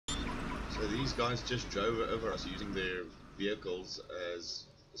So these guys just drove over us using their vehicles as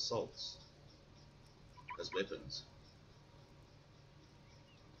assaults, as weapons.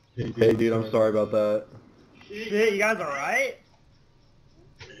 Hey dude, I'm sorry about that. Shit, you guys alright?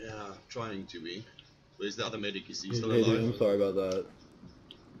 Yeah, trying to be. Where's the other medic? Is he still Hey dude, alive? I'm sorry about that.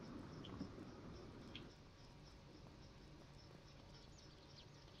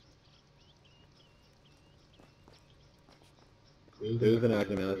 It was an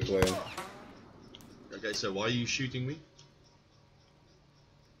accident, I swear. Okay, so why are you shooting me?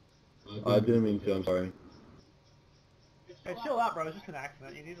 I didn't mean to, I'm sorry. Hey, chill out, bro. It's just an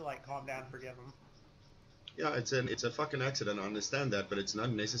accident. You need to, like, calm down and forgive him. Yeah, it's a fucking accident, I understand that, but it's not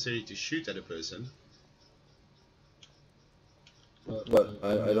necessary to shoot at a person. What?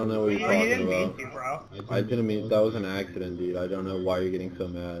 I don't know what you're Oh, he talking didn't mean about. to, bro. I didn't mean, that was an accident, dude. I don't know why you're getting so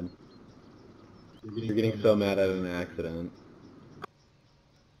mad. You're getting so mad at an accident.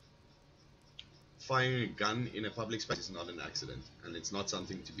 Firing a gun in a public space is not an accident, and it's not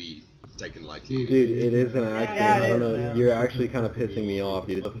something to be taken lightly. Dude, it is an accident. Yeah, it I don't is, know. man. You're actually kind of pissing me off,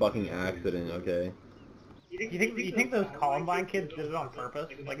 dude. It's a fucking accident, okay? You think those Columbine kids did it on purpose?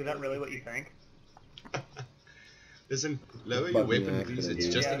 Like, is that really what you think? Listen, lower your Fucking weapon, please. accident, It's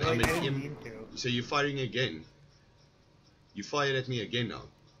dude. just Yeah, an like, I didn't M. mean to. So you're firing again. You fired at me again now.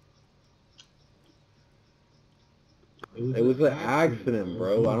 It was an accident,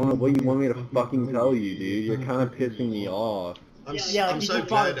 bro. I don't know what you want me to fucking tell you, dude. You're kind of pissing me off. I'm you so just bought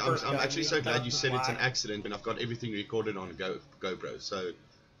glad. his I'm first gun. actually so glad you said it's an Flag. accident, and I've got everything recorded on GoPro. So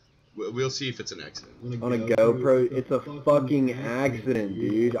we'll see if it's an accident. On a GoPro, it's a fucking accident,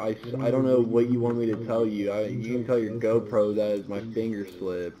 dude. I don't know what you want me to tell you. You can tell your GoPro that is my finger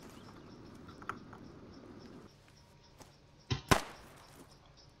slip.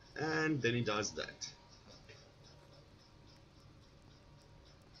 And then he does that.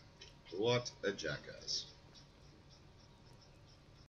 What a jackass.